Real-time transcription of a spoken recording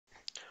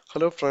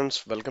Hello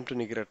friends, welcome to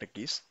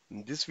Techies.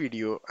 In this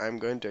video, I'm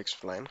going to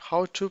explain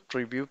how to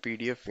preview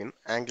PDF in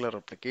Angular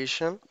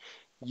application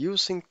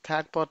using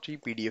third-party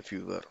PDF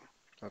viewer.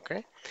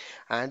 Okay,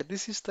 and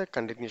this is the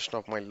continuation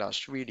of my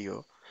last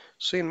video.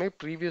 So in my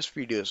previous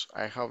videos,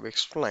 I have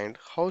explained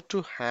how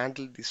to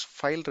handle this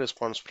file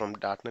response from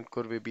 .NET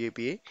Core Web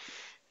API.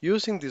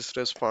 Using this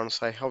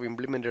response, I have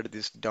implemented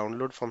this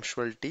download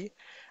functionality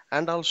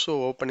and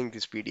also opening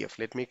this PDF.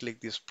 Let me click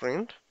this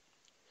print.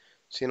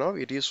 See now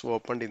it is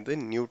opened in the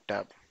new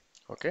tab.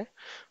 Okay,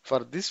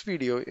 for this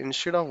video,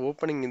 instead of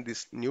opening in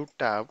this new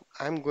tab,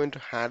 I'm going to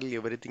handle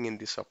everything in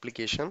this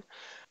application.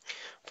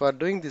 For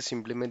doing this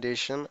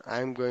implementation,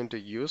 I'm going to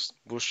use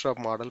bootstrap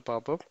model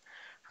popup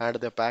and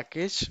the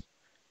package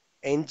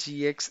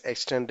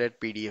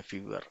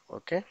ngx-extended-pdf-viewer.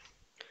 Okay,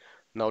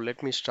 now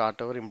let me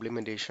start our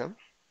implementation.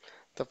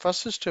 The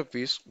first step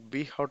is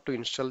we have to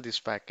install this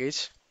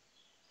package.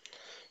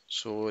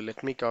 So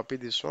let me copy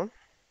this one.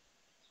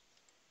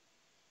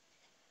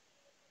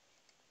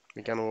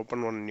 We can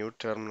open one new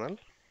terminal.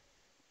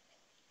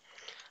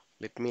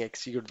 Let me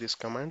execute this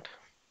command.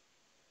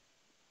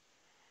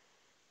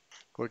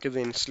 Okay, the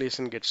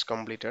installation gets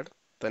completed.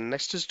 The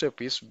next step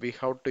is we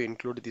have to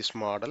include this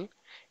model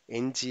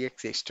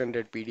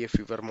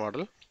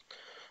NgxExtendedPdfViewerModule.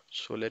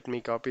 So let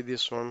me copy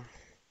this one.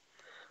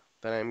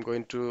 Then I'm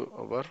going to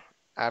our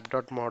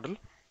app.model.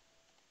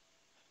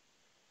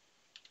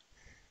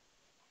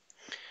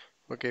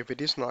 Okay, if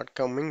it is not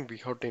coming, we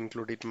have to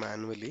include it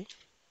manually.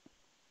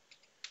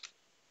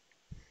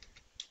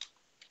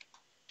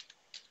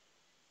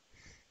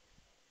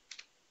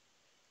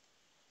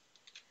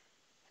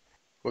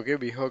 Okay,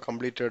 we have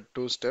completed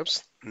two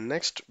steps.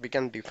 Next, we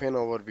can define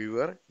our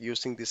viewer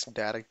using this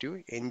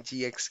directive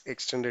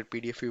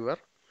ngx-extended-pdf-viewer.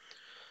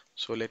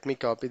 So let me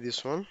copy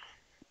this one.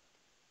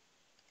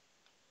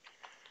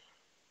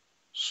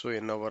 So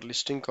in our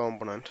listing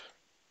component,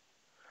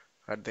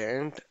 at the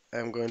end,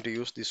 I'm going to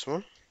use this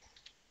one.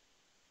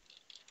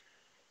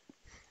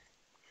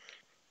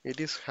 It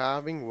is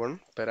having one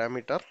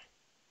parameter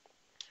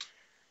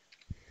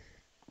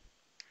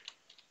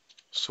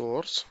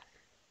source.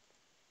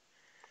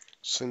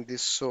 So in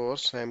this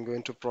source, I am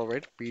going to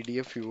provide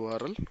PDF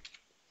URL.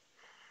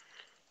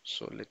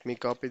 So let me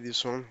copy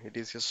this one. It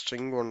is a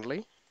string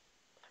only.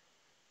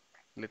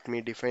 Let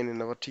me define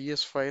in our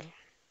TS file.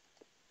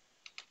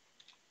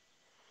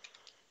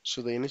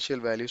 So the initial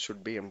value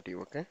should be empty.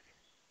 Okay.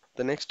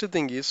 The next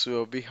thing is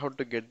we have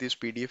to get this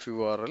PDF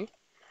URL.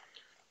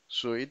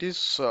 So it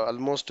is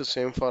almost the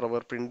same for our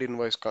print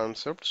invoice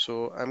concept.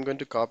 So I'm going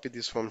to copy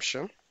this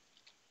function.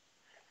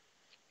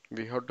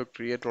 We have to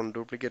create one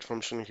duplicate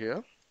function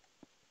here.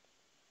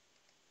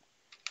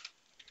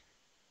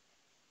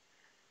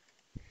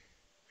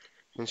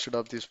 Instead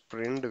of this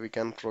print, we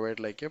can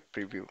provide like a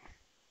preview.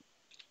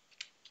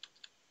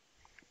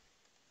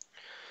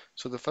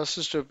 So the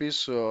first step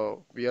is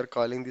we are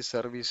calling the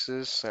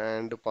services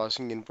and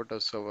passing input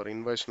as our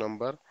invoice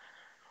number.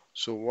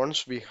 So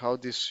once we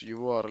have this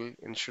URL,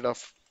 instead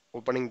of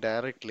opening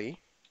directly,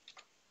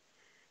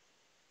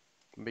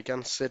 we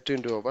can set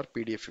into our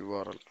PDF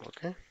URL.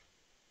 Okay.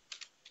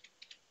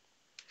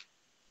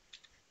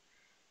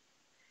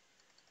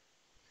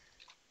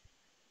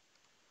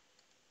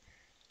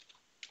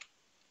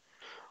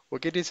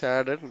 Okay, it is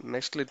added.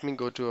 Next, let me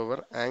go to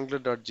our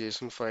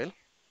angular.json file.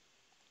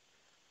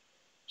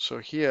 So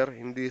here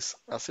in this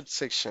asset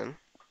section,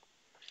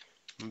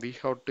 we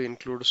have to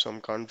include some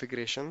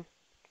configuration.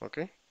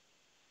 Okay.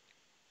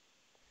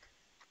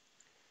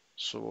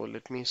 So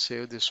let me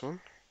save this one.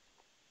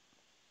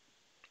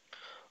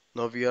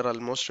 Now we are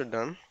almost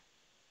done.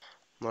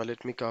 Now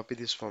let me copy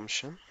this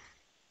function.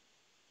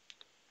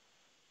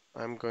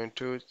 I'm going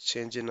to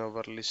change in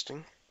our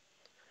listing.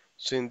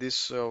 So in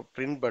this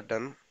print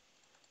button,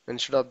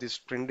 instead of this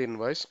print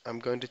invoice, I'm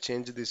going to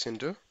change this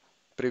into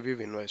preview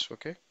invoice.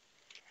 Okay.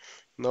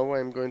 Now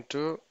I'm going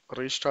to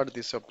restart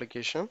this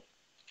application.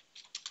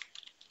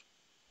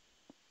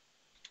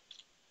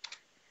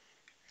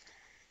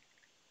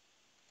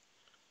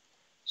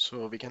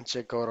 So we can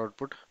check our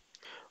output.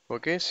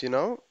 Okay, see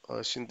now,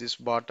 since this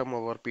bottom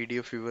our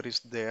PDF viewer is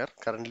there.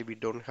 Currently we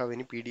don't have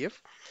any PDF.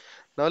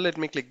 Now let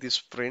me click this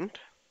print.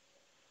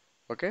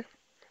 Okay.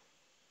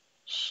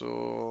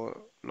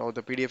 So now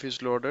the PDF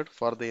is loaded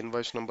for the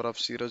invoice number of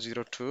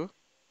 002.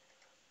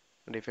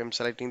 And if I'm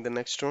selecting the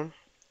next one,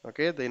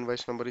 okay, the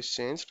invoice number is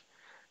changed.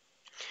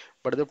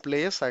 But the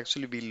place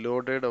actually we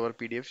loaded our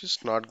PDF is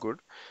not good.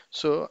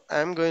 So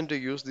I'm going to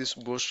use this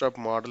bootstrap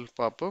model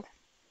popup.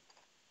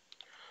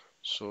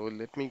 So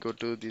let me go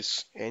to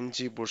this ng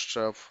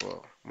bootstrap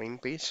main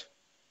page.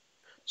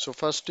 So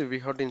first we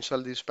have to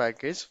install this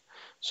package.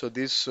 So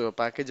this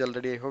package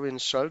already I have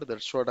installed.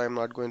 That's what I'm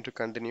not going to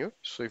continue.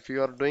 So if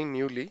you are doing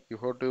newly, you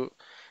have to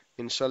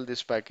install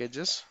these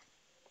packages.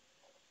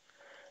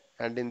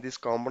 And in this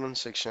component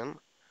section,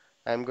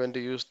 I'm going to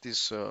use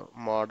this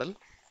model.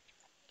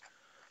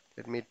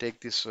 Let me take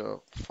this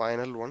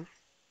final one.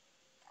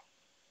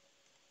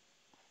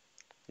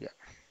 Yeah.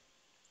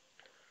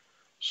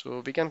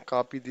 So we can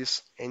copy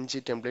this ng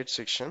template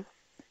section.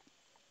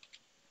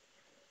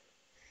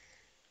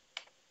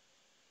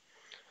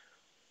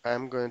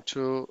 I'm going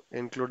to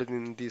include it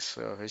in this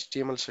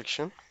HTML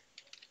section,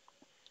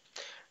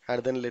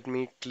 and then let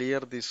me clear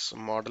this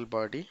model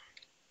body.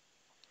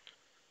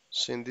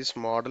 So in this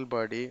model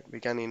body we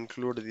can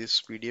include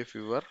this PDF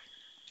viewer,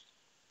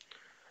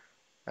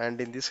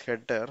 and in this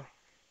header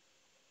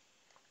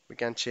we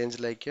can change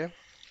like a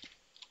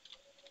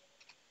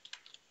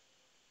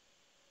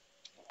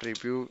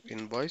preview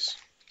invoice.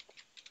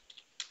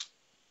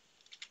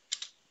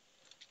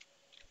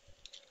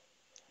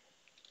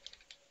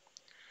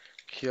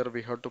 Here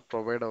we have to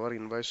provide our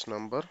invoice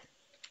number.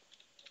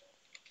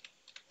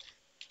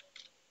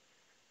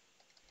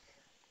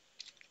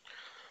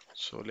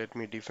 So let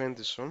me define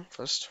this one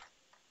first.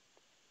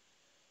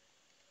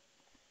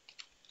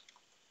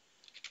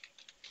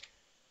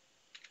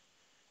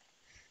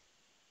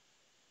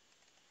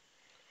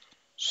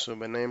 So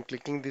when I am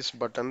clicking this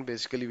button,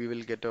 basically we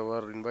will get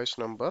our invoice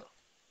number.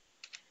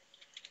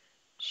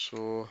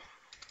 So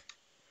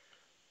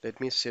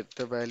let me set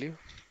the value.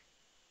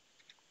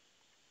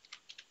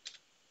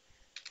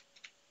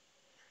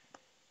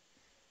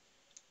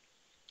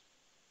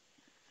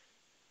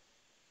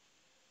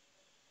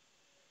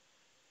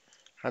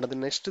 And the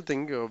next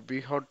thing, we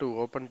have to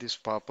open this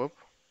pop-up.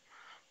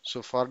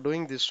 So for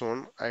doing this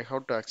one, I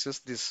have to access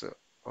this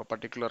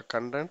particular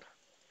content.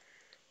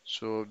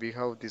 So we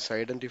have this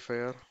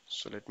identifier.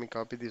 So let me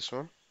copy this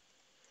one.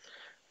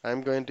 I'm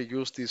going to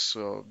use this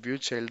view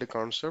child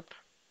concept.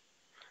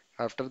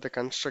 After the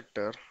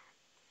constructor,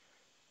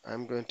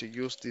 I'm going to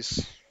use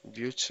this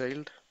view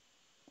child.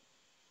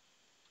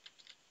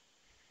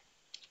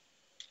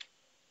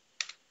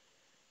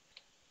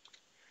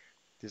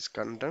 This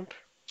content.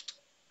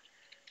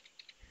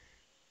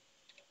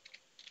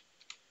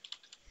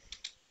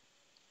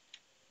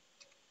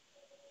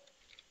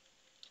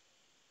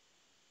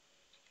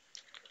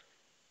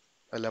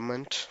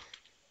 Element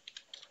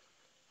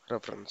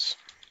reference.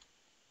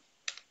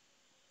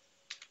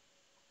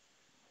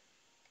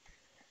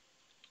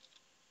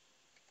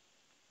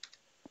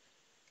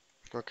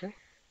 Okay.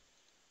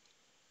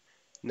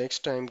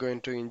 Next, I'm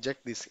going to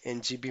inject this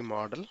ngb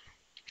model,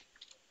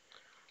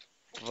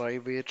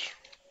 private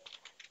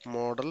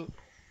model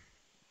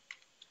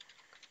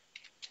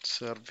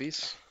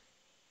service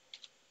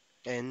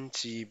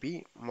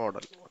ngb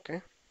model.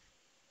 Okay.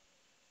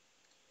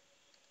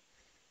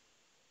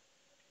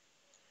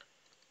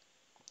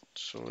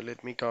 So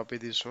let me copy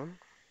this one.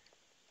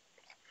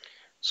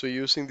 So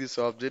using this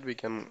object, we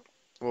can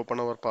open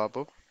our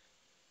pop-up.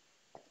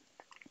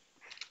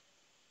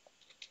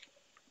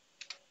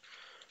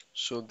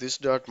 So this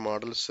dot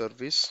model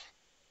service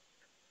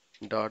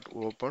dot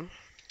open.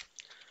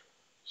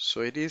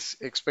 So it is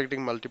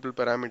expecting multiple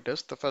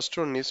parameters. The first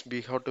one is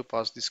we have to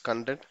pass this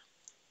content.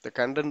 The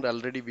content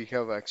already we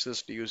have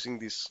accessed using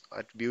this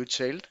at view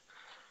child.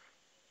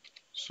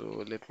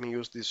 So let me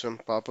use this one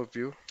pop-up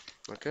view.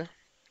 Okay.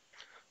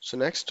 So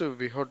next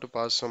we have to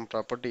pass some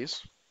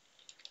properties.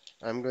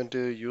 I'm going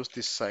to use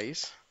this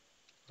size.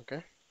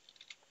 Okay.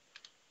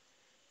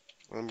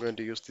 I'm going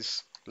to use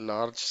this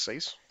large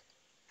size.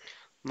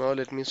 Now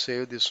let me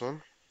save this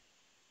one.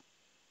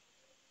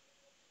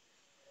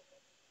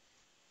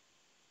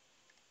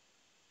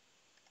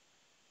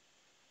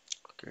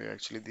 Okay,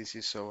 actually this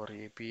is our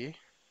API.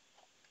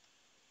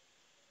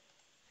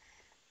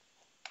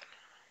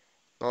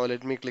 Now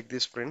let me click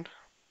this print.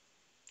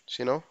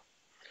 See now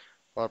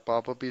our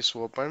pop-up is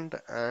opened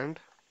and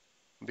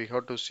we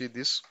have to see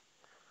this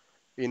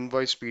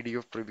invoice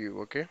PDF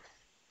preview. Okay,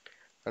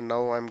 and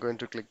now I'm going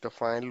to click the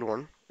final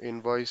one,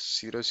 invoice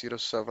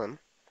 007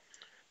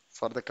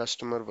 for the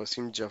customer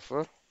Wasim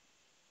Jaffer.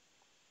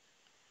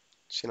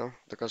 See now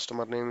the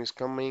customer name is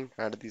coming,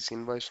 add this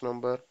invoice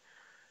number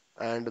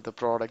and the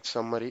product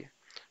summary.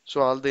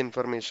 So all the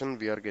information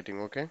we are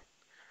getting. Okay,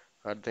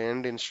 at the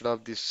end, instead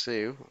of this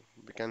save,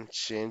 we can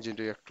change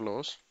into a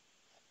close.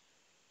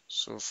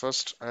 So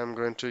first I'm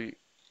going to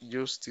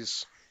use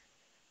this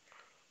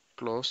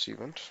close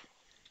event,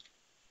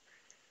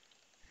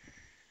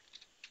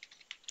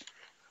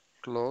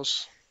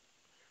 close.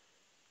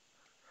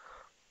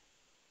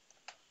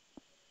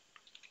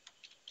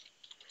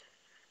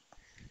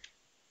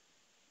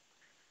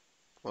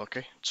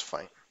 Okay, it's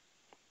fine.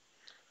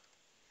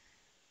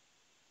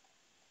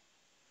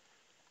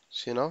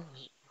 See now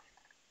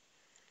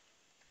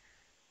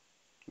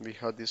we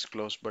have this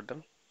close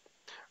button,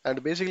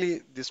 and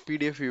basically this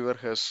PDF viewer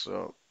has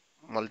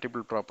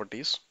multiple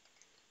properties.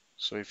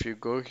 So if you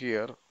go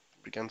here,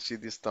 we can see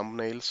these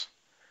thumbnails,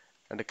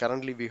 and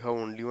currently we have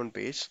only one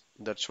page.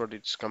 That's what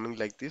it's coming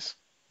like this.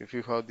 If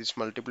you have these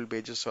multiple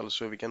pages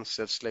also, we can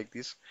search like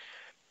this,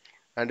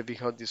 and we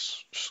have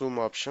this zoom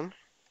option.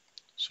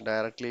 So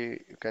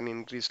directly you can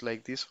increase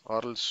like this,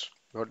 or else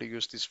you have to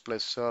use this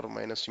plus or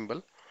minus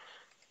symbol.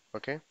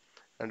 Okay,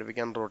 and we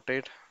can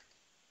rotate,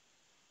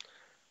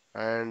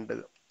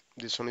 and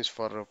this one is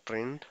for a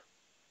print,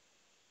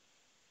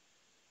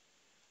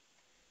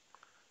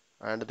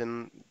 and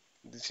then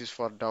this is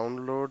for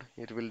download.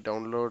 It will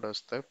download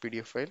as the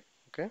PDF file.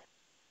 Okay,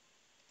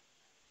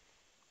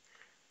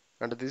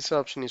 and this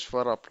option is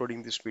for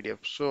uploading this PDF.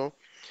 So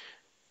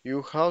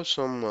You have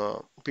some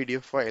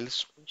PDF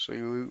files, so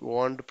you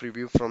want to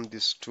preview from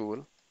this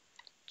tool.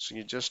 So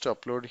you just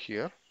upload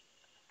here.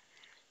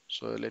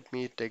 So let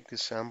me take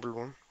this sample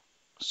one.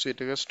 So it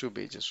has 2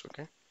 pages,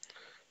 okay?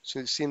 So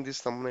you see in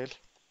this thumbnail.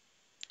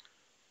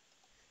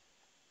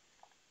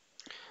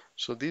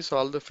 So these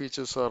all the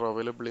features are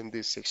available in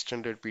this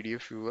extended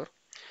PDF viewer.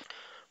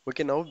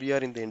 Okay, now we are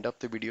in the end of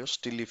the video.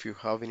 Still, if you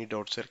have any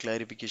doubts or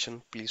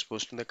clarification, please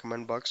post in the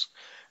comment box.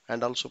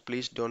 And also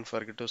please don't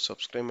forget to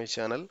subscribe my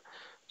channel.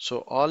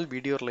 So all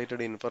video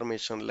related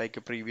information like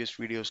a previous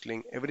videos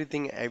link,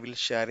 everything I will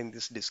share in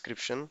this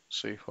description.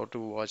 So you have to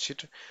watch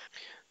it.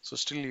 So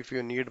still, if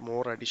you need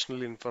more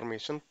additional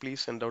information,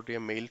 please send out a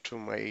mail to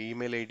my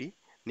email ID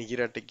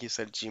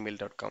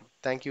nigira@gmail.com.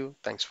 Thank you.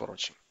 Thanks for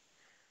watching.